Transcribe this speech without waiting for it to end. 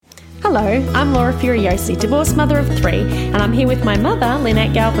Hello, I'm Laura Furiosi, divorced mother of 3, and I'm here with my mother,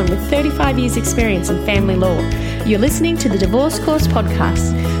 Lynette Galvin, with 35 years' experience in family law. You're listening to the Divorce Course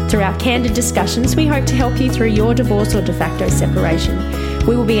podcast. Through our candid discussions, we hope to help you through your divorce or de facto separation.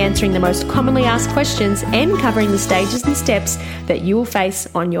 We will be answering the most commonly asked questions and covering the stages and steps that you will face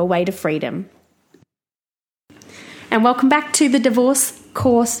on your way to freedom. And welcome back to the Divorce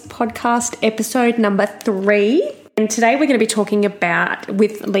Course podcast, episode number 3. And today we're going to be talking about,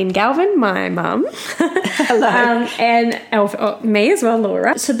 with Lynn Galvin, my mum. Hello. And me as well,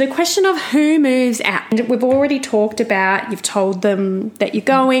 Laura. So the question of who moves out. And we've already talked about, you've told them that you're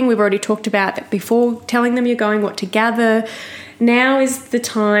going. We've already talked about that before telling them you're going, what to gather. Now is the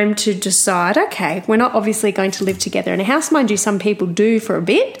time to decide, okay, we're not obviously going to live together in a house. Mind you, some people do for a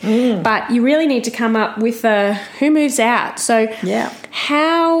bit. But you really need to come up with who moves out. So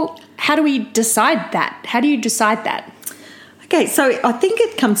how do we decide that? How do you decide that? Okay, so I think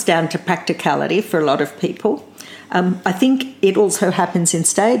it comes down to practicality for a lot of people. I think it also happens in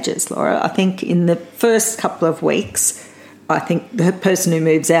stages, Laura. I think in the first couple of weeks, I think the person who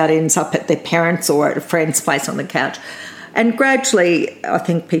moves out ends up at their parents' or at a friend's place on the couch. And gradually, I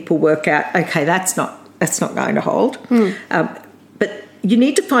think people work out, okay, that's not going to hold. But you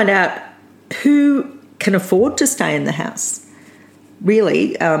need to find out who can afford to stay in the house,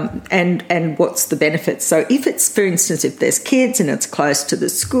 really, and what's the benefits. So if it's, for instance, if there's kids and it's close to the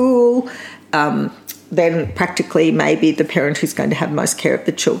school, then practically maybe the parent who's going to have most care of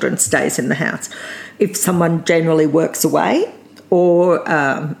the children stays in the house. If someone generally works away or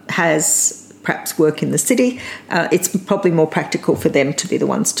has perhaps work in the city, it's probably more practical for them to be the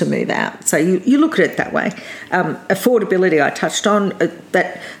ones to move out. So you look at it that way. Affordability, I touched on,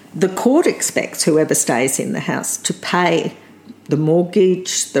 that the court expects whoever stays in the house to pay the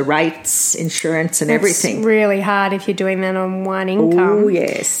mortgage, the rates, insurance and everything. It's really hard if you're doing that on one income. Oh,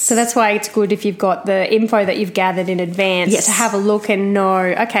 yes. So that's why it's good if you've got the info that you've gathered in advance to have a look and know,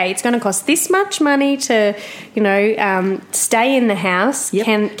 okay, it's going to cost this much money to, stay in the house.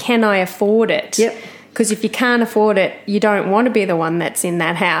 Yep. Can I afford it? Yep. Because if you can't afford it, you don't want to be the one that's in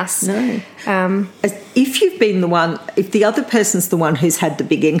that house. No. If you've been the one, if the other person's the one who's had the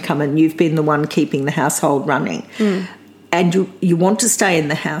big income and you've been the one keeping the household running, and you want to stay in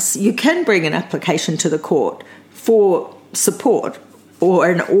the house, you can bring an application to the court for support or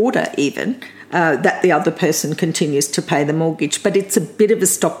an order even that the other person continues to pay the mortgage. But it's a bit of a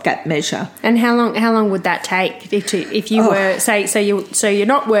stopgap measure. And how long would that take if you were, so you're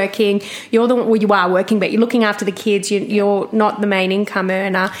not working, you are working, but you're looking after the kids, you're not the main income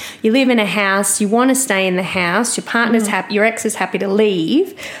earner, you live in a house, you want to stay in the house, your partner's happy, your ex is happy to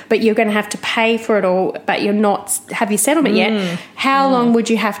leave, but you're going to have to pay for it all, but you're not have your settlement yet. How long would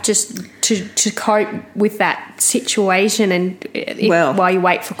you have to cope with that situation while you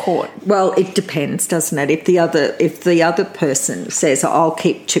wait for court? Well, it depends, doesn't it? If the other person says, I'll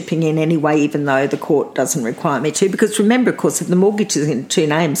keep chipping in anyway, even though the court doesn't require me to, because remember, of course, if the mortgage is in 2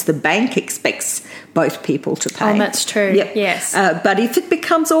 names, the bank expects both people to pay. Oh, that's true. Yep. Yes. But if it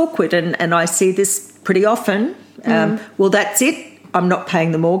becomes awkward, and I see this pretty often, well, that's it. I'm not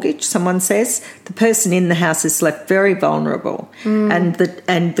paying the mortgage, someone says. The person in the house is left very vulnerable. And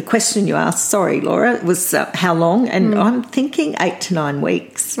the question you asked, sorry, Laura, was how long? And I'm thinking 8 to 9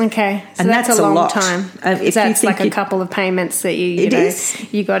 weeks. Okay. So and that's a long lot. time. If that's like a couple of payments that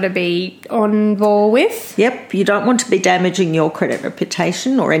you got to be on board with. Yep. You don't want to be damaging your credit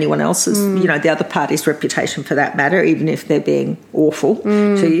reputation or anyone else's, the other party's reputation for that matter, even if they're being awful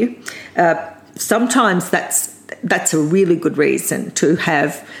to you. Sometimes that's a really good reason to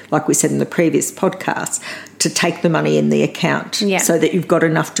have, like we said in the previous podcast, to take the money in the account so that you've got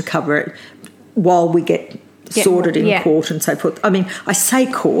enough to cover it while we get sorted in court and so forth. I mean, I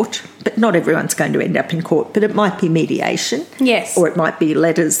say court, but not everyone's going to end up in court, but it might be mediation. Yes. Or it might be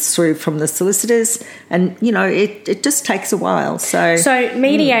letters through from the solicitors, and, it just takes a while. So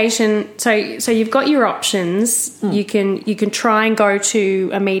mediation, so you've got your options. You can try and go to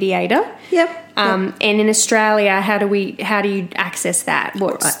a mediator. Yep. And in Australia, how do you access that?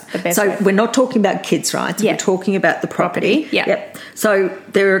 What's the best way? We're not talking about kids' rights. We're talking about the property. Yep. So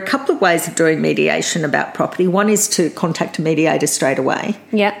there are a couple of ways of doing mediation about property. One is to contact a mediator straight away.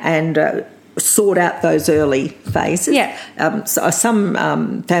 Yep. And sort out those early phases. Yeah. So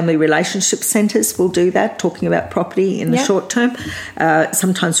some family relationship centres will do that, talking about property in the short term.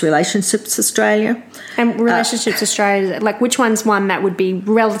 Sometimes Relationships Australia. And Relationships Australia, like which one's one that would be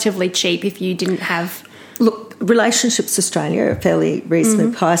relatively cheap if you didn't have... Look, Relationships Australia are fairly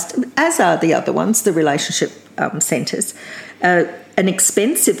reasonably priced, as are the other ones, the relationship centres. An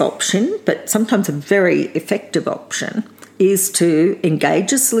expensive option, but sometimes a very effective option, is to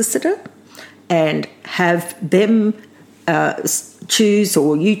engage a solicitor and have them choose,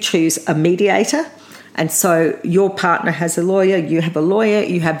 or you choose, a mediator. And so your partner has a lawyer, you have a lawyer,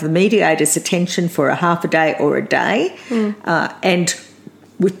 you have the mediator's attention for a half a day or a day. And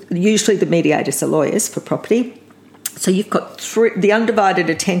usually the mediators are lawyers for property. So you've got the undivided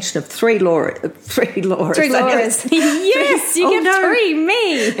attention of three lawyers. Three lawyers. Yes, you get three.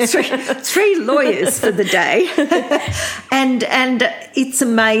 Me. Three lawyers for the day. and it's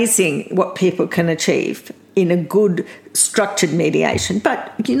amazing what people can achieve in a good structured mediation.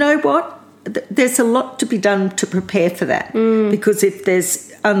 But you know what? There's a lot to be done to prepare for that, because if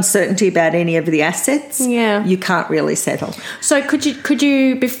there's uncertainty about any of the assets, you can't really settle. So could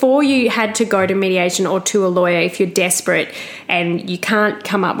you before you had to go to mediation or to a lawyer, if you're desperate and you can't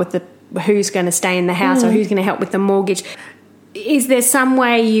come up with who's going to stay in the house or who's going to help with the mortgage, is there some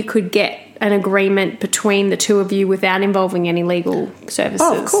way you could get an agreement between the two of you without involving any legal services?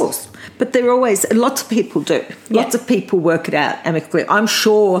 Oh, of course. But there are always, lots of people do. Lots of people work it out amicably. I'm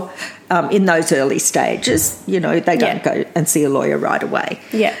sure in those early stages, they don't go and see a lawyer right away.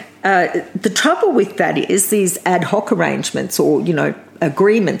 Yeah. The trouble with that is these ad hoc arrangements or,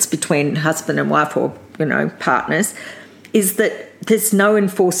 agreements between husband and wife or, partners, is that there's no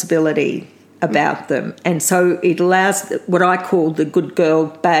enforceability about them. And so it allows what I call the good girl,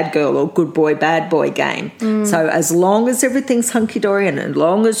 bad girl, or good boy, bad boy game. So as long as everything's hunky-dory and as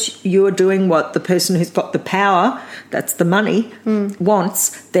long as you're doing what the person who's got the power, that's the money,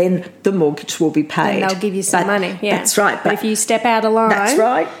 wants, then the mortgage will be paid. And they'll give you some money. Yeah. That's right. But if you step out of line... That's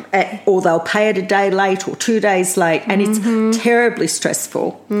right. Or they'll pay it a day late or 2 days late. And it's terribly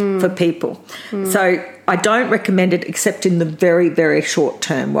stressful for people. So I don't recommend it except in the very, very short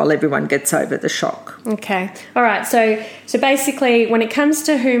term while everyone gets over the shock. Okay. All right. So basically when it comes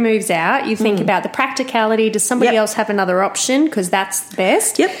to who moves out, you think about the practicality. Does somebody else have another option? Because that's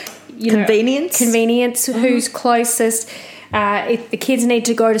best. Yep. Convenience. Who's closest. If the kids need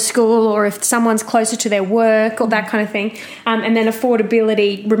to go to school or if someone's closer to their work or that kind of thing. And then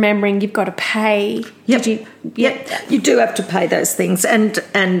affordability, remembering you've got to pay. Yep. You do have to pay those things. And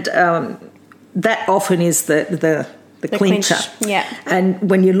that often is the clincher. Yeah. And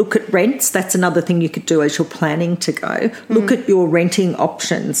when you look at rents, that's another thing you could do as you're planning to go. Look at your renting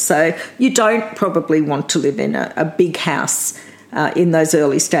options. So you don't probably want to live in a big house in those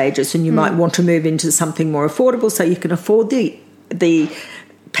early stages, and you might want to move into something more affordable so you can afford the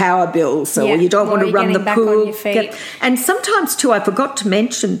power bills, or you don't want to run the pool. And sometimes too, I forgot to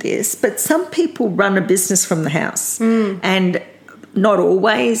mention this, but some people run a business from the house, and not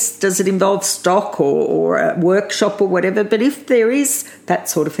always does it involve stock or a workshop or whatever, but if there is that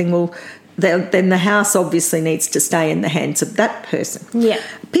sort of thing, then the house obviously needs to stay in the hands of that person. Yeah.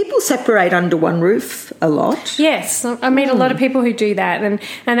 People separate under one roof a lot. Yes. I meet a lot of people who do that, and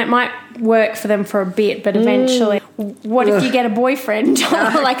it might work for them for a bit, but eventually, what if you get a boyfriend?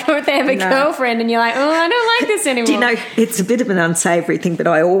 Like, or if they have a girlfriend and you're like, oh, I don't like this anymore. Do you know, it's a bit of an unsavoury thing, but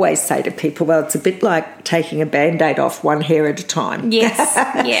I always say to people, well, it's a bit like taking a Band-Aid off one hair at a time. Yes.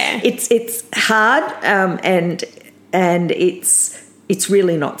 Yeah. It's hard and it's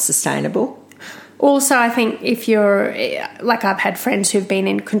really not sustainable. Also, I think if you're, like I've had friends who've been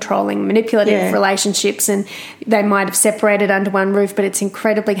in controlling, manipulative relationships and they might have separated under one roof, but it's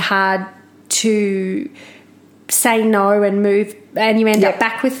incredibly hard to say no and move, and you end up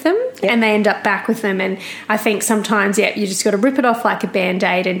back with them and they end up back with them. And I think sometimes, you just got to rip it off like a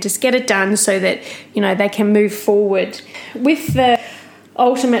Band-Aid and just get it done so that, they can move forward. With the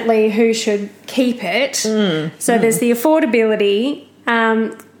ultimately who should keep it, so there's the affordability.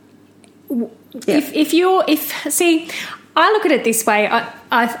 I look at it this way.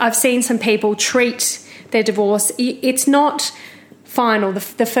 I've seen some people treat their divorce. It's not final.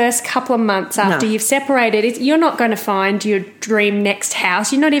 The first couple of months after you've separated, you're not going to find your dream next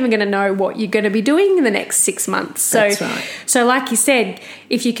house. You're not even going to know what you're going to be doing in the next 6 months. That's right. So like you said,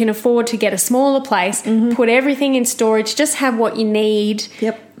 if you can afford to get a smaller place, put everything in storage, just have what you need.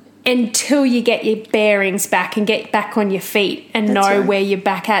 Yep. Until you get your bearings back and get back on your feet and know where you're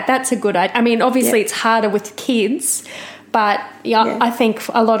back at. That's a good idea. I mean, obviously it's harder with kids, but I think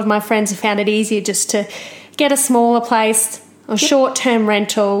a lot of my friends have found it easier just to get a smaller place, a short-term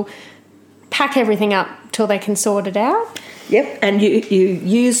rental, pack everything up till they can sort it out. Yep, and you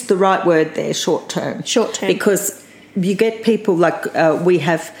used the right word there, short-term. Short-term. Because you get people like we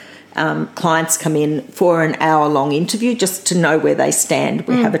have... clients come in for an hour-long interview just to know where they stand.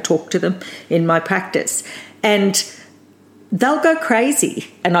 We have a talk to them in my practice. And they'll go crazy.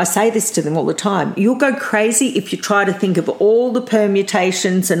 And I say this to them all the time. You'll go crazy if you try to think of all the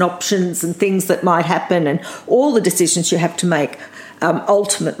permutations and options and things that might happen and all the decisions you have to make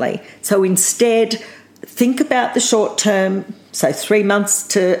ultimately. So instead, think about the short term, so 3 months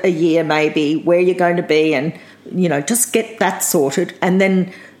to a year maybe, where you're going to be, and, just get that sorted. And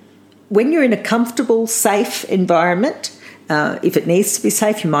then when you're in a comfortable, safe environment, if it needs to be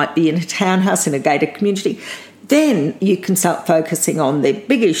safe, you might be in a townhouse in a gated community, then you can start focusing on the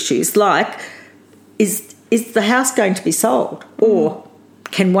big issues like, is the house going to be sold? Or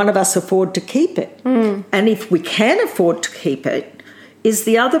can one of us afford to keep it? And if we can afford to keep it, is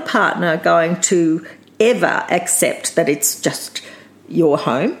the other partner going to ever accept that it's just your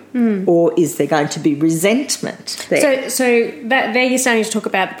home, or is there going to be resentment there? So that there you're starting to talk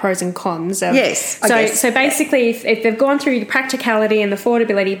about the pros and cons. Yes. So basically, if they've gone through the practicality and the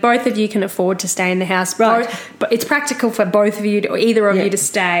affordability, both of you can afford to stay in the house. Right. But it's practical for both of you, or either of you, to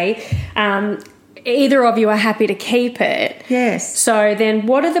stay. Either of you are happy to keep it. Yes. So then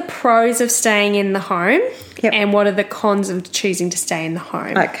what are the pros of staying in the home? Yep. And what are the cons of choosing to stay in the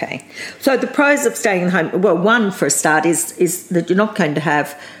home? Okay. So the pros of staying in the home, well, one for a start is that you're not going to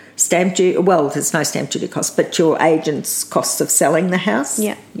have stamp duty. Well, there's no stamp duty cost, but your agent's costs of selling the house.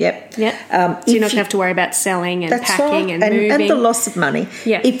 Yeah. Yep. Yeah. So you're not going to have to worry about selling and packing and moving. And the loss of money.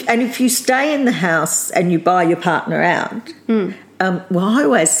 Yeah. If you stay in the house and you buy your partner out, well, I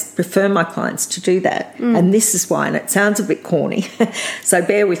always prefer my clients to do that. And this is why, and it sounds a bit corny, so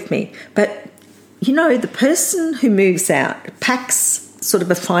bear with me. But, the person who moves out packs sort of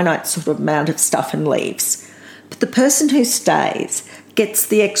a finite sort of amount of stuff and leaves. But the person who stays gets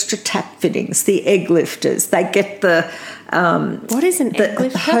the extra tap fittings, the egg lifters. They get the... what is an egg lifter?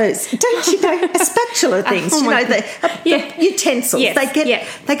 The hose. Don't you know? Spatula things. The utensils. Yes.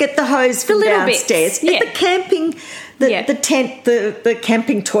 They get the hose from downstairs. Bits. Yeah. The camping... The tent, the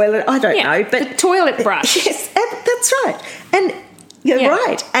camping toilet, I don't know. But the toilet brush. Yes, that's right. And you're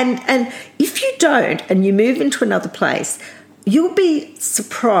right. And if you don't and you move into another place, you'll be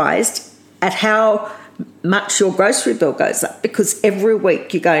surprised at how much your grocery bill goes up, because every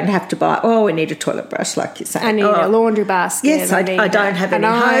week you're going to have to buy, we need a toilet brush, like you say. I need a laundry basket. Yes, I don't have any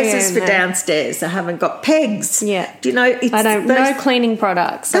hoses for downstairs. I haven't got pegs. Yeah. Do you know? I don't no cleaning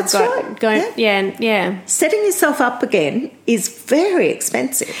products. That's right. Yeah. Setting yourself up again is very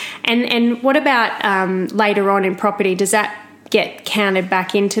expensive. And what about later on in property? Does that get counted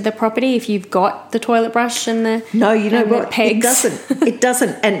back into the property if you've got the toilet brush and the pegs? It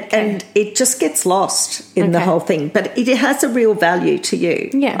doesn't and it just gets lost in the whole thing, but it has a real value to you.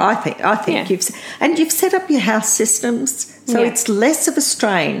 I think you've set up your house systems, so it's less of a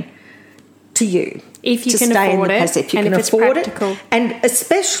strain to you if you to can stay afford in the it, place, if you and can if afford it's practical. it, and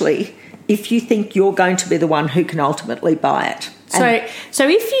especially if you think you're going to be the one who can ultimately buy it. So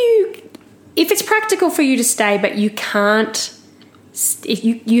if it's practical for you to stay, but you can't, if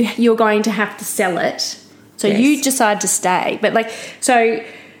you're going to have to sell it, so you decide to stay. But so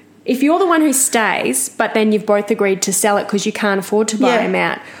if you're the one who stays, but then you've both agreed to sell it because you can't afford to buy them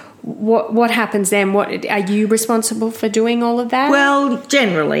out, what happens then? What are you responsible for doing all of that? Well,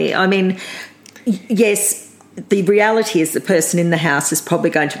 generally, I mean, yes, the reality is the person in the house is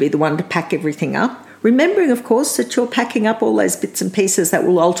probably going to be the one to pack everything up. Remembering, of course, that you're packing up all those bits and pieces that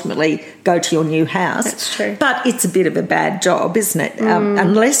will ultimately go to your new house. That's true. But it's a bit of a bad job, isn't it?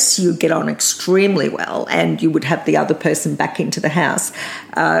 Unless you get on extremely well and you would have the other person back into the house.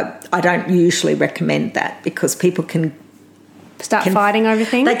 I don't usually recommend that, because people can fighting over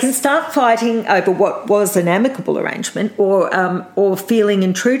things. They can start fighting over what was an amicable arrangement, or feeling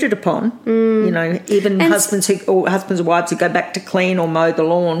intruded upon. Even husbands or wives who go back to clean or mow the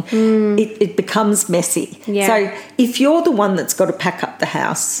lawn. It becomes messy. Yeah. So if you're the one that's got to pack up the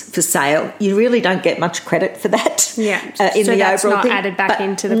house for sale, you really don't get much credit for that. Yeah. In so the that's overall not thing. added back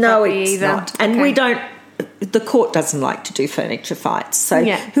into the no, property it's either. not. And we don't. The court doesn't like to do furniture fights. So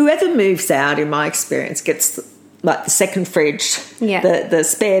whoever moves out, in my experience, gets the second fridge, the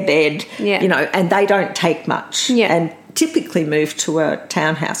spare bed, and they don't take much. Yeah. And typically move to a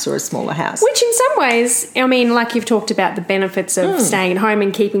townhouse or a smaller house. Which in some ways, I mean, like you've talked about the benefits of staying at home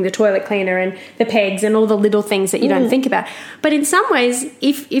and keeping the toilet cleaner and the pegs and all the little things that you don't think about. But in some ways,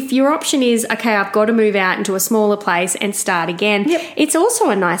 if your option is, okay, I've got to move out into a smaller place and start again, it's also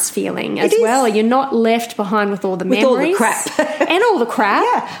a nice feeling as well. You're not left behind with all the memories. With all the crap. And all the crap.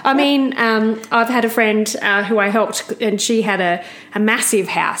 Yeah. I mean, I've had a friend who I helped, and she had a massive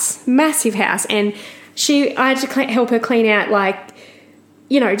house, and I had to help her clean out,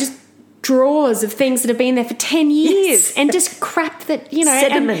 just drawers of things that have been there for 10 years Yes. and just crap that, you know,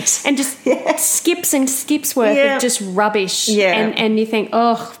 Sediment. and just skips and skips worth Yeah. of just rubbish. Yeah. And you think,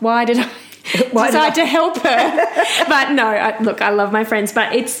 oh, why did I Why did decide I- to help her? But no, look, I love my friends,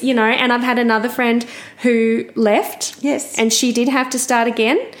 but it's, you know, and I've had another friend who left. Yes. And she did have to start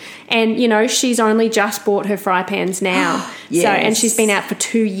again. And, you know, she's only just bought her fry pans now. Yes. So, and she's been out for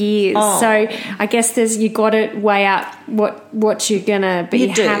 2 years. Oh. So I guess you got to weigh up what you're going to be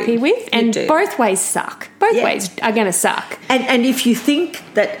You do. happy with. You And do. both ways suck. Both Yeah. ways are going to suck. And if you think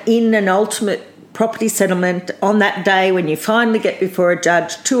that in an ultimate property settlement on that day when you finally get before a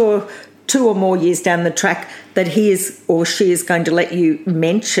judge, two or more years down the track, that he is or she is going to let you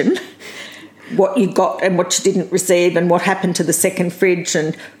mention what you got and what you didn't receive and what happened to the second fridge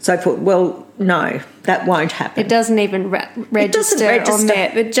and so forth. Well, no, that won't happen. It doesn't even register on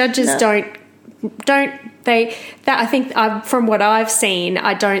there. The judges No. I think from what I've seen,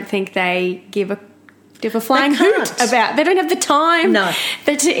 I don't think they give a flying hoot can't. about. They don't have the time No.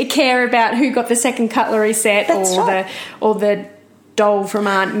 to care about who got the second cutlery set That's right. or the doll from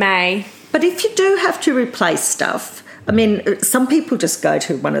Aunt May. But if you do have to replace stuff, I mean, some people just go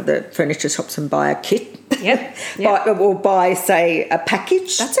to one of the furniture shops and buy a kit. Yep. Or buy, say, a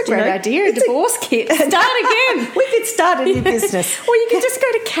package. That's a great idea, a divorce kit. Start again. We could start a new business. Or you could just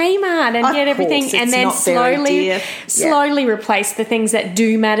go to Kmart and Of get everything course, and it's then not very dear. Yeah. slowly replace the things that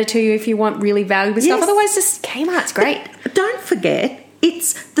do matter to you if you want really valuable stuff. Yes. Otherwise, just Kmart's great. But don't forget,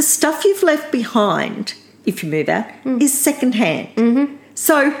 it's the stuff you've left behind, if you move out, is secondhand. Mm-hmm.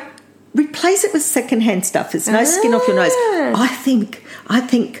 So replace it with secondhand stuff. There's no skin off your nose. I think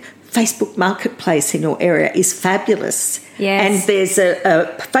Facebook Marketplace in your area is fabulous. Yes. And there's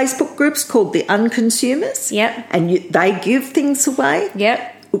a Facebook groups called the Unconsumers. Yep. And they give things away.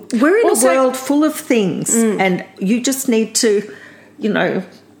 Yep. We're in Also- a world full of things, and you just need to, you know,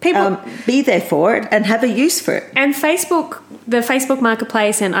 People- be there for it and have a use for it. And the Facebook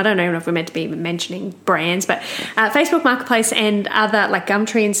Marketplace, and I don't know if we're meant to be mentioning brands, but Facebook Marketplace and other like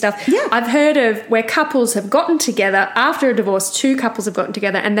Gumtree and stuff. Yeah. I've heard of where couples have gotten together after a divorce. 2 couples have gotten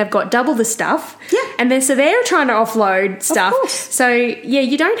together and they've got double the stuff. Yeah. And they're trying to offload stuff. course. So yeah,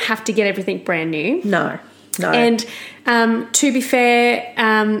 you don't have to get everything brand new. No. And to be fair,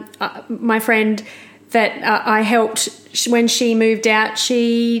 my friend that I helped when she moved out,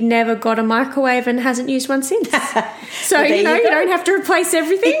 she never got a microwave and hasn't used one since. So, Well, there you you go. don't have to replace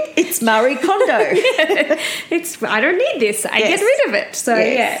everything. It's Marie Kondo. I don't need this. I Yes. get rid of it. So,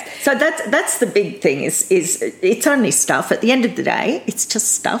 Yes. So that's the big thing is it's only stuff. At the end of the day, it's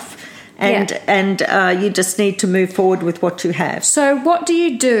just stuff. And you just need to move forward with what you have. So, what do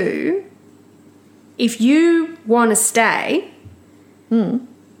you do if you want to stay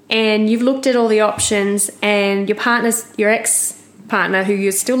and you've looked at all the options and your ex-partner who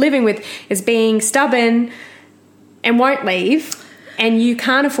you're still living with is being stubborn and won't leave and you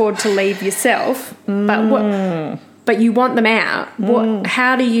can't afford to leave yourself, but you want them out?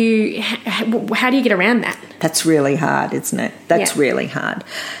 How do you get around that? That's really hard, isn't it? That's Yeah. really hard.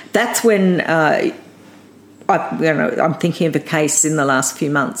 That's when I'm thinking of a case in the last few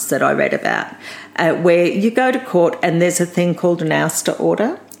months that I read about where you go to court and there's a thing called an ouster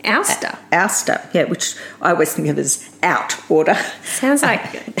order. Ouster? Ouster, yeah, which I always think of as out order. Sounds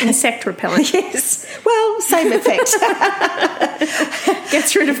like insect repellent. Yes, well, same effect.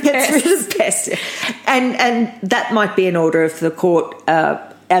 Gets rid of pests. Gets rid of pests. And that might be an order of the court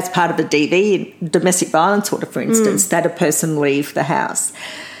as part of a DV, domestic violence order, for instance, that a person leave the house.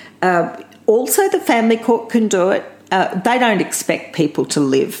 Also, the family court can do it. They don't expect people to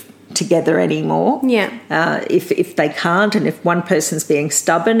live together anymore. Yeah. If they can't, and if one person's being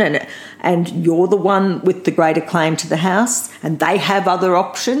stubborn and you're the one with the greater claim to the house and they have other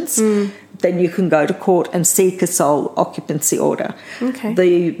options, then you can go to court and seek a sole occupancy order. Okay.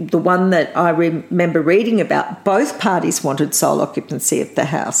 The one that I remember reading about, both parties wanted sole occupancy of the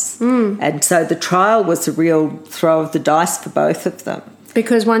house. And so the trial was a real throw of the dice for both of them.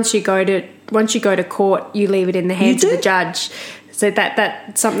 Because once you go to court, you leave it in the hands of do. the judge. So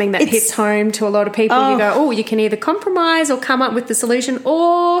that's something that hits home to a lot of people. You go, you can either compromise or come up with the solution,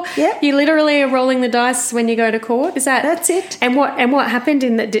 or you literally are rolling the dice when you go to court. That's it? And what happened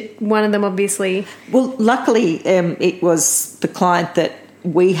in that? One of them, obviously. Well, luckily, it was the client that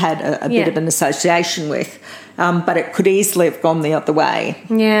we had a bit of an association with, but it could easily have gone the other way.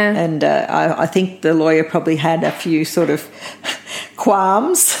 Yeah. And I think the lawyer probably had a few sort of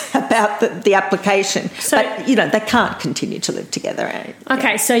qualms about the application. But, they can't continue to live together. Right?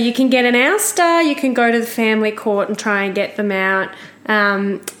 Okay, so you can get an ouster, you can go to the family court and try and get them out.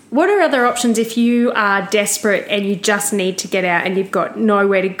 What are other options if you are desperate and you just need to get out and you've got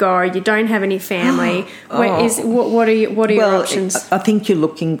nowhere to go, you don't have any family? What are your options? I think you're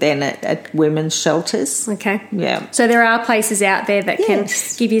looking then at women's shelters. Okay. Yeah. So there are places out there that can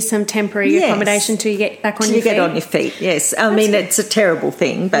give you some temporary accommodation till you get back on your feet? Till you get on your feet, yes. I mean, it's a terrible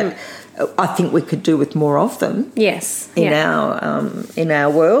thing, but I think we could do with more of them. Yes. In our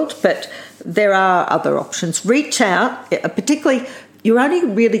world, but there are other options. Reach out, particularly. You're only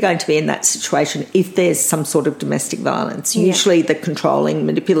really going to be in that situation if there's some sort of domestic violence, usually the controlling,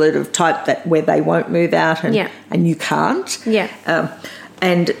 manipulative type where they won't move out and you can't. Yeah.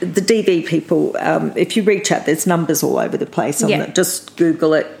 And the DV people, if you reach out, there's numbers all over the place on that. Just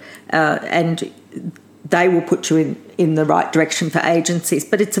Google it and they will put you in the right direction for agencies.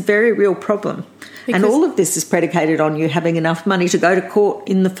 But it's a very real problem. And all of this is predicated on you having enough money to go to court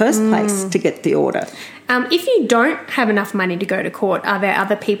in the first place to get the order. If you don't have enough money to go to court, are there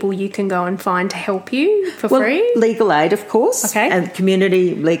other people you can go and find to help you for free? Legal aid, of course. Okay. And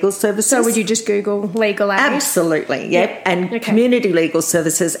community legal services. So would you just Google legal aid? Absolutely, yeah. And community legal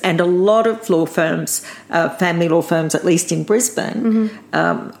services, and a lot of law firms, family law firms, at least in Brisbane,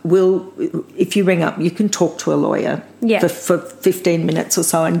 will, if you ring up, you can talk to a lawyer for 15 minutes or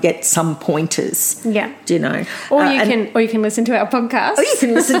so and get some pointers. Yeah. Do you know? Or you can listen to our podcast. Or you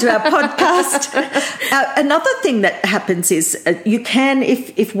can listen to our podcast. Another thing that happens is you can,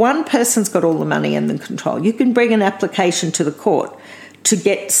 if one person's got all the money and the control, you can bring an application to the court to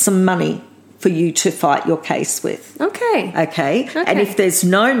get some money for you to fight your case with. Okay. And if there's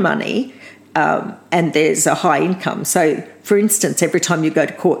no money and there's a high income, so for instance, every time you go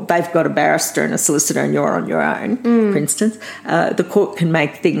to court, they've got a barrister and a solicitor and you're on your own, for instance, the court can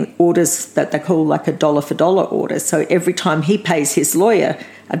make orders that they call like a dollar for dollar order. So every time he pays his lawyer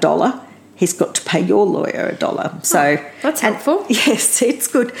 $1, he's got to pay your lawyer $1. So that's helpful. Yes, it's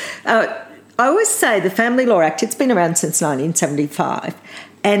good. I always say the Family Law Act, it's been around since 1975,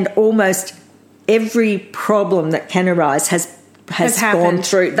 and almost every problem that can arise has gone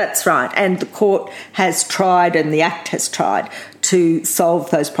through. That's right. And the court has tried, and the Act has tried to solve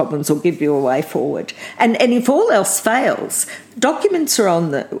those problems or give you a way forward. And if all else fails, documents are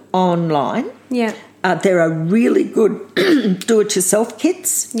online. Yeah. There are really good do-it-yourself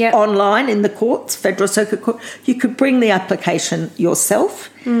kits online in the courts, Federal Circuit Court. You could bring the application yourself,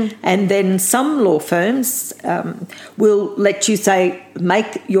 and then some law firms will let you say,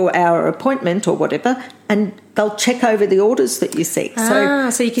 make your hour appointment or whatever, and they'll check over the orders that you seek.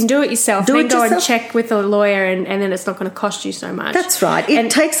 So you can do it yourself. Then go and check with a lawyer, and then it's not going to cost you so much. That's right.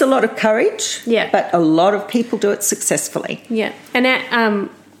 It takes a lot of courage, but a lot of people do it successfully. Yeah. And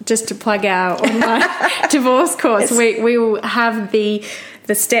just to plug our online divorce course, we will have the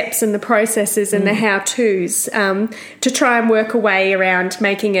steps and the processes and the how-tos to try and work a way around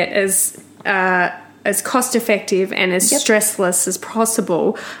making it as cost-effective and as stressless as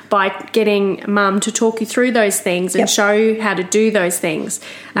possible by getting mum to talk you through those things and show you how to do those things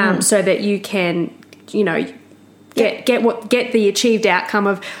so that you can, get the achieved outcome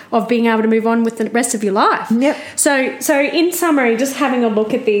of being able to move on with the rest of your life. Yep. So in summary, just having a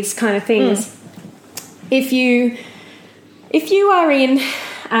look at these kind of things, if you are in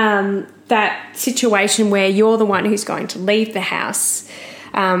that situation where you're the one who's going to leave the house,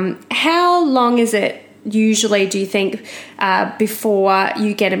 how long is it usually, do you think, before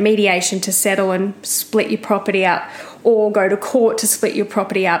you get a mediation to settle and split your property up, or go to court to split your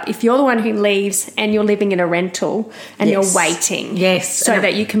property up, if you're the one who leaves and you're living in a rental and you're waiting so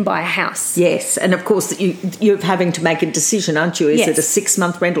that you can buy a house? Yes, and of course you're having to make a decision, aren't you? Is it a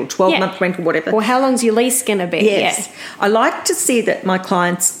 6-month rental, 12-month rental, whatever? Or how long's your lease going to be? Yes. Yeah. I like to see that my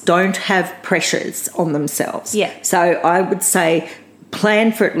clients don't have pressures on themselves. Yeah. So I would say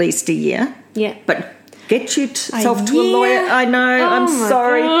plan for at least a year. Yeah. But get yourself to a lawyer. I know, I'm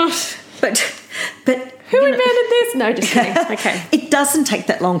sorry. Gosh. But who invented this? No, just kidding. Okay. It doesn't take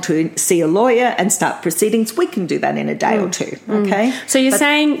that long to see a lawyer and start proceedings. We can do that in a day or two, okay? So you're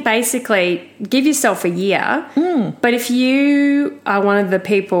saying basically give yourself a year, but if you are one of the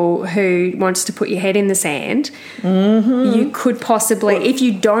people who wants to put your head in the sand, you could possibly, if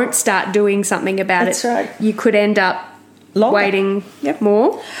you don't start doing something about you could end up waiting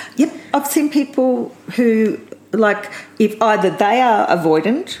more. Yep. I've seen people who, if either they are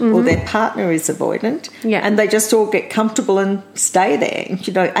avoidant or their partner is avoidant, and they just all get comfortable and stay there.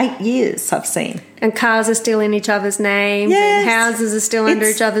 8 years I've seen. And cars are still in each other's names, and houses are still under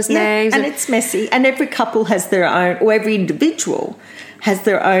each other's names. And it's messy. And every couple has their own, or every individual has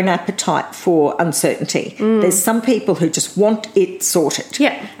their own appetite for uncertainty. There's some people who just want it sorted.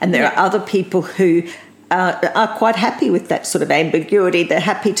 Yeah. And there are other people who are quite happy with that sort of ambiguity. They're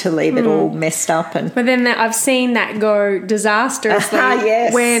happy to leave it all messed up. But then I've seen that go disastrously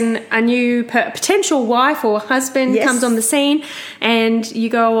Yes. when a new potential wife or husband Yes. comes on the scene and you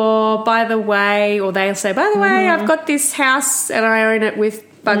go, oh, by the way, or they'll say, by the way, I've got this house and I own it with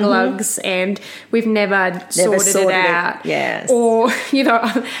bungalows and we've never sorted it out. Yes. Or,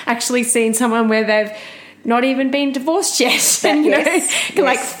 I've actually seen someone where they've not even been divorced yet. And,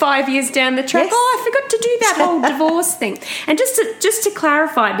 like 5 years down the track, Yes. I forgot to do that whole divorce thing. And just to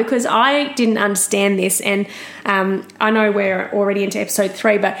clarify, because I didn't understand this, and I know we're already into episode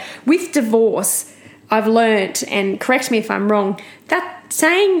 3, but with divorce, I've learnt, and correct me if I'm wrong, that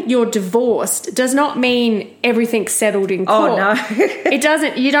saying you're divorced does not mean everything's settled in court. Oh, no. It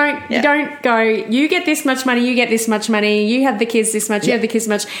doesn't. You don't go, you get this much money, you get this much money, you have the kids this much, you have the kids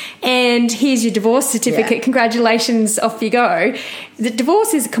much, and here's your divorce certificate. Yeah. Congratulations, off you go. The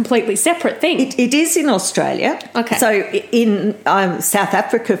divorce is a completely separate thing. It is in Australia. Okay. So in South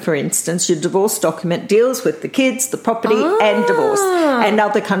Africa, for instance, your divorce document deals with the kids, the property, and divorce, and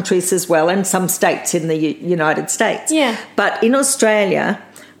other countries as well, and some states in the United States. Yeah. But in Australia,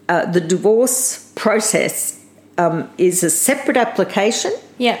 the divorce process is a separate application.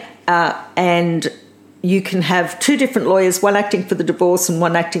 Yeah. And you can have two different lawyers, one acting for the divorce and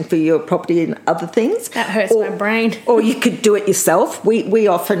one acting for your property and other things. That hurts my brain. Or you could do it yourself. We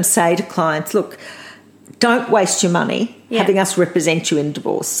often say to clients, look, don't waste your money having us represent you in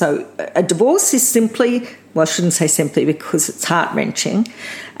divorce. So a divorce is simply, well, I shouldn't say simply because it's heart-wrenching,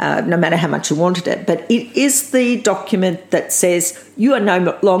 no matter how much you wanted it, but it is the document that says you are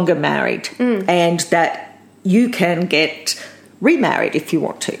no longer married and that you can get remarried if you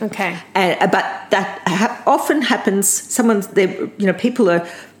want to. Okay. But that often happens. People are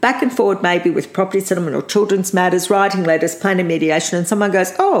back and forward maybe with property settlement or children's matters, writing letters, planning mediation, and someone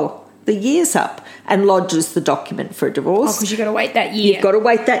goes, oh, the year's up, and lodges the document for a divorce. Oh, because you've got to wait that year. You've got to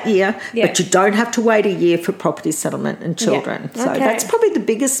wait that year, but you don't have to wait a year for property settlement and children. Yeah. So Okay. that's probably the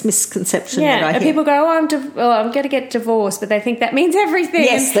biggest misconception that I and hear. people go, I'm going to get divorced, but they think that means everything.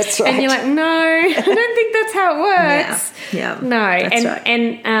 Yes, that's right. And you're like, no, I don't think that's how it works. Yeah, no, that's right.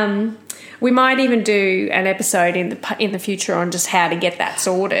 And we might even do an episode in the future on just how to get that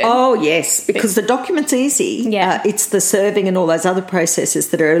sorted. Oh, yes, because the document's easy. Yeah. It's the serving and all those other processes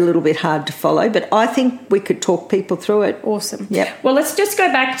that are a little bit hard to follow, but I think we could talk people through it. Awesome. Yep. Well, let's just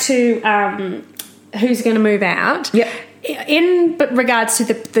go back to who's going to move out. Yep. In regards to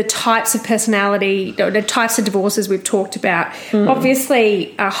the types of personality, the types of divorces we've talked about,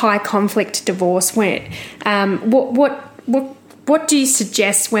 obviously a high conflict divorce. What do you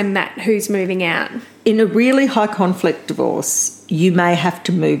suggest when who's moving out? In a really high conflict divorce, you may have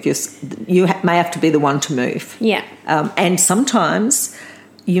to move. You may have to be the one to move. Yeah. And sometimes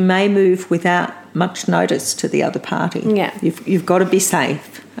you may move without much notice to the other party. Yeah. You've got to be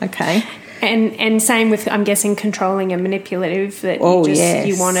safe. Okay. And same with, I'm guessing, controlling and manipulative, that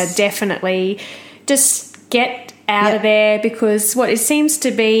you want to definitely just get out of there, because it seems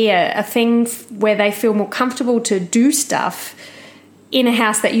to be a thing where they feel more comfortable to do stuff in a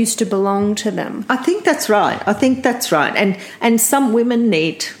house that used to belong to them. I think that's right. And some women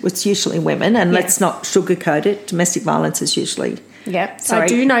it's usually women, and let's not sugarcoat it. Domestic violence is usually... Yeah, I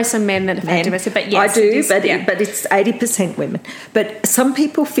do know some men that have had domestic, but yes, I do, but it's 80% women. But some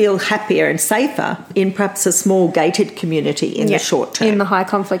people feel happier and safer in perhaps a small gated community in the short term. In the high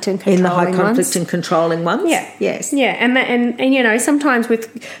conflict and controlling ones. Yeah. Yes. Yeah, and sometimes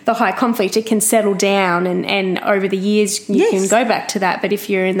with the high conflict it can settle down, and over the years you can go back to that. But if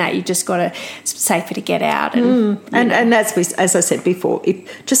you're in that, you just got to, it's safer to get out. And as I said before,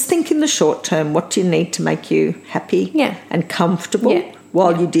 just think in the short term, what do you need to make you happy and comfortable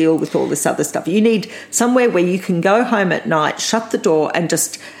while you deal with all this other stuff. You need somewhere where you can go home at night, shut the door, and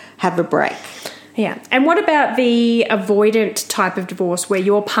just have a break. Yeah. And what about the avoidant type of divorce where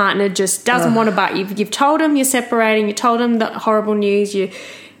your partner just doesn't want to butt? You've told them you're separating, you told them the horrible news,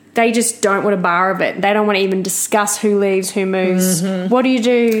 they just don't want a bar of it. They don't want to even discuss who leaves, who moves. Mm-hmm. What do you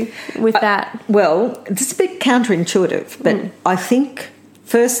do with that? Well, it's a bit counterintuitive, but I think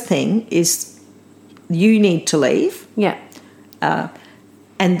first thing is you need to leave. Yeah.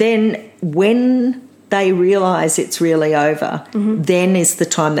 And then when they realise it's really over, then is the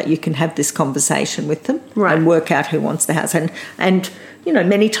time that you can have this conversation with them and work out who wants the house. And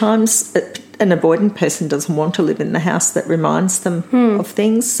many times an avoidant person doesn't want to live in the house that reminds them of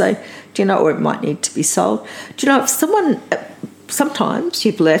things. So, or it might need to be sold. If sometimes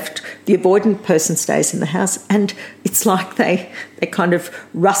you've left, the avoidant person stays in the house, and it's like they kind of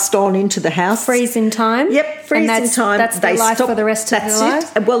rust on into the house. Freeze in time? Yep, freeze in time. That's their life for the rest of their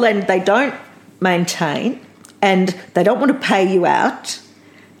life? Well, then they don't maintain and they don't want to pay you out,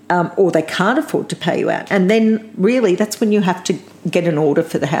 or they can't afford to pay you out. And then really that's when you have to get an order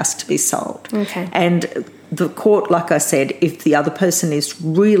for the house to be sold. Okay. And the court, like I said, if the other person is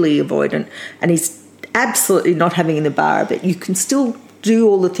really avoidant and is absolutely not having the bar of it, you can still do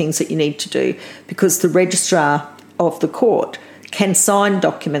all the things that you need to do, because the registrar of the court can sign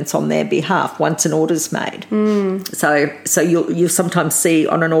documents on their behalf once an order's made. So you'll sometimes see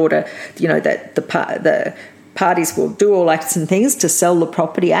on an order, that the parties will do all acts and things to sell the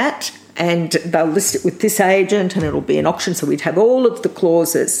property at, and they'll list it with this agent and it'll be an auction. So we'd have all of the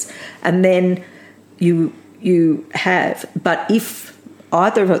clauses, and then you have, but if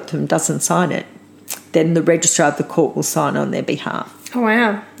either of them doesn't sign it, then the registrar of the court will sign on their behalf. Oh,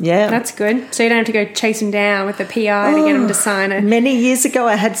 wow. Yeah. That's good. So you don't have to go chase them down with the PI to get them to sign it. Many years ago,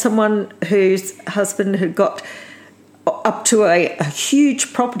 I had someone whose husband had got up to a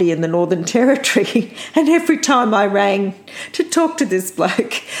huge property in the Northern Territory, and every time I rang to talk to this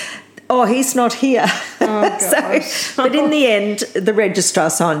bloke, he's not here. Oh, gosh. But in the end, the registrar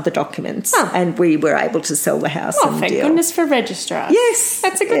signed the documents and we were able to sell the house. Oh, thank goodness for registrars. Yes.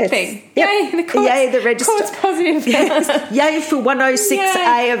 That's a good thing. Yep. Yay, the court's, Yay, the registrar. Court's positive. Yes. Yay for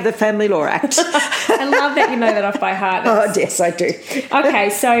 106A of the Family Law Act. I love that you know that off by heart. Yes, I do. Okay,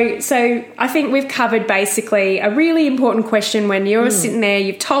 so I think we've covered basically a really important question when you're sitting there,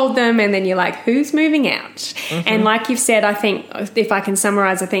 you've told them, and then you're like, who's moving out? Mm-hmm. And like you've said, I think, if I can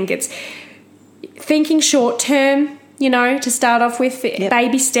summarise, I think it's thinking short term, to start off with,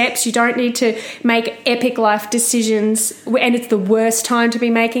 baby steps. You don't need to make epic life decisions, and it's the worst time to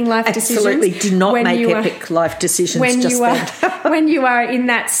be making life decisions. Absolutely, do not make epic life decisions when just then. When you are in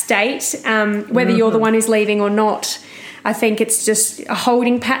that state, whether you're the one who's leaving or not. I think it's just a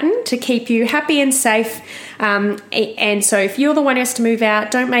holding pattern to keep you happy and safe. And so if you're the one who has to move out,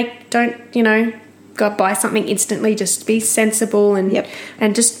 don't go buy something instantly. Just be sensible and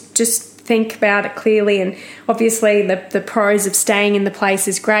just think about it clearly. And obviously the pros of staying in the place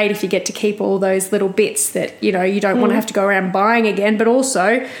is great if you get to keep all those little bits that you don't want to have to go around buying again, but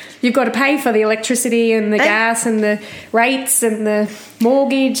also you've got to pay for the electricity and the gas and the rates and the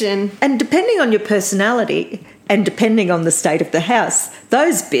mortgage, and depending on your personality and depending on the state of the house,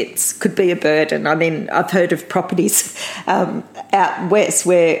 those bits could be a burden. I mean, I've heard of properties out west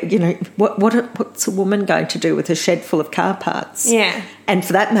where, what's a woman going to do with a shed full of car parts? Yeah. And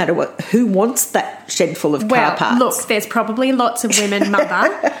for that matter, who wants that shed full of car parts? Look, there's probably lots of women,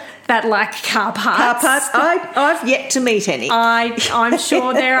 Mother, that like car parts. Car parts? I've yet to meet any. I'm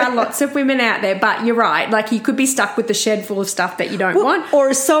sure there are lots of women out there, but you're right. Like, you could be stuck with the shed full of stuff that you don't want. Or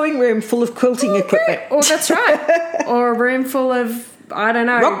a sewing room full of quilting equipment. Or that's right. Or a room full of, I don't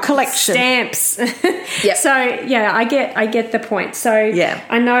know, rock collection, stamps. Yep. So I get the point. So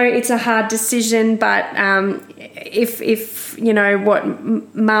I know it's a hard decision, but if what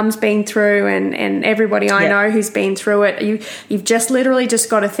Mum's been through and everybody I know who's been through it, you've just literally just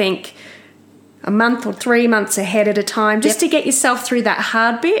got to think a month or 3 months ahead at a time, just to get yourself through that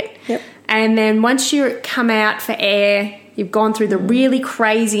hard bit. Yep. And then once you come out for air, you've gone through the really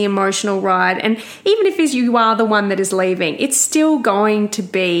crazy emotional ride. And even if you are the one that is leaving, it's still going to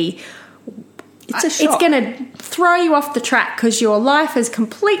be... It's a shock. It's going to throw you off the track because your life has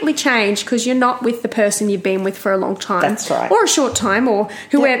completely changed because you're not with the person you've been with for a long time. That's right. Or a short time, or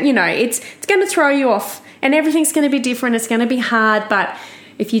whoever, it's going to throw you off, and everything's going to be different. It's going to be hard, but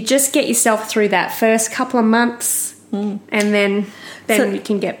if you just get yourself through that first couple of months and then you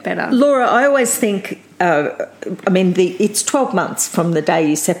can get better. Laura, I always think... it's 12 months from the day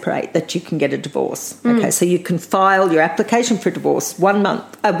you separate that you can get a divorce. Okay, so you can file your application for divorce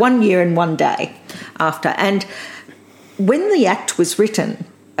 1 year and 1 day after. And when the Act was written,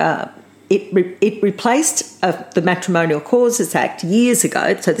 it replaced the Matrimonial Causes Act years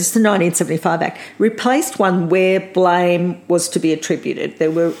ago. So this is the 1975 Act. Replaced one where blame was to be attributed. There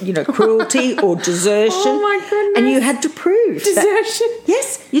were, cruelty or desertion. Oh my goodness! And you had to prove desertion.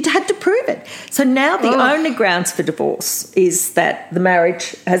 Yes, you had to prove it. So now the only grounds for divorce is that the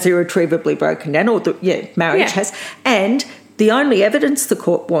marriage has irretrievably broken down, or marriage has, and the only evidence the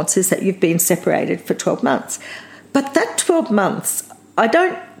court wants is that you've been separated for 12 months. But that 12 months, I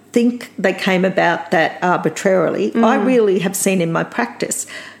don't think they came about that arbitrarily. I really have seen in my practice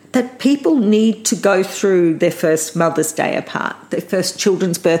that people need to go through their first Mother's Day apart, their first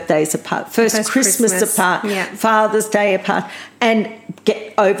children's birthdays apart, first Christmas apart, Father's Day apart, and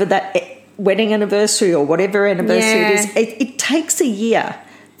get over that wedding anniversary or whatever anniversary it is. It takes a year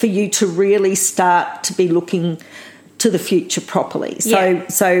for you to really start to be looking to the future properly.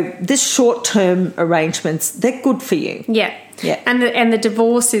 So this short-term arrangements, they're good for you. Yeah. Yeah. And the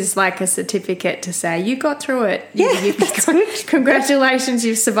divorce is like a certificate to say you got through it. Yeah, that's good. Congratulations,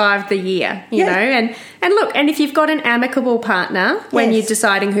 you've survived the year, you know. And look, and if you've got an amicable partner when you're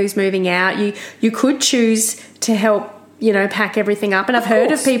deciding who's moving out, you could choose to help, you know, pack everything up. And I've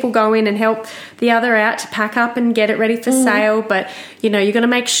heard of people go in and help the other out to pack up and get it ready for sale. But, you know, you're going to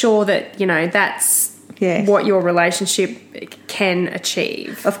make sure that, you know, that's what your relationship can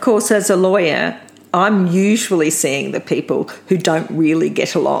achieve. Of course, as a lawyer, I'm usually seeing the people who don't really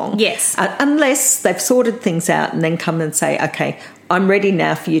get along. Yes. Unless they've sorted things out and then come and say, okay, I'm ready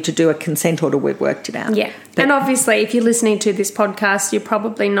now for you to do a consent order. We've worked it out. Yeah. But, and obviously, if you're listening to this podcast, you're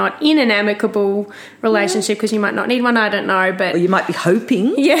probably not in an amicable relationship because you might not need one. I don't know. But or you might be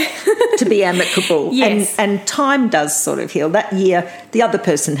hoping to be amicable. Yes. And time does sort of heal. That year, the other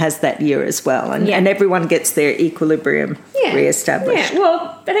person has that year as well. And everyone gets their equilibrium re-established. Yeah.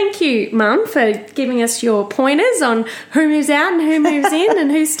 Well, thank you, Mum, for giving us your pointers on who moves out and who moves in and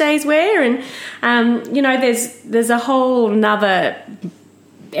who stays where. And, you know, there's a whole nother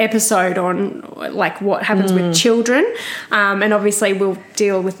episode on like what happens with children, and obviously we'll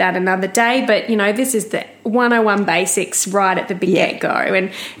deal with that another day, but you know, this is the 101 basics right at the get-go,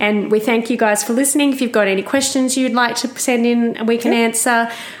 and we thank you guys for listening. If you've got any questions you'd like to send in, we can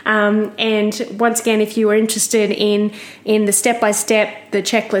answer, and once again, if you are interested in the step-by-step, the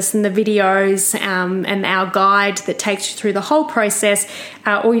checklist and the videos, and our guide that takes you through the whole process,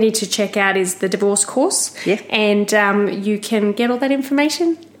 all you need to check out is the divorce course, and you can get all that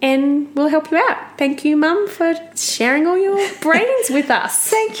information and we'll help you out. Thank you, Mum, for sharing all your brains with us.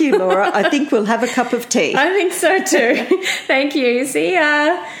 Thank you, Laura. I think we'll have a cup of tea. I think so too. Thank you. See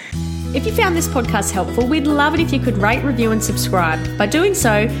ya. If you found this podcast helpful, we'd love it if you could rate, review and subscribe. By doing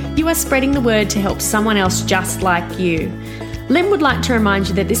so, you are spreading the word to help someone else just like you. Lynn would like to remind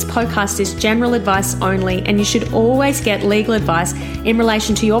you that this podcast is general advice only, and you should always get legal advice in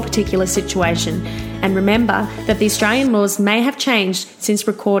relation to your particular situation. And remember that the Australian laws may have changed since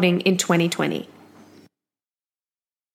recording in 2020.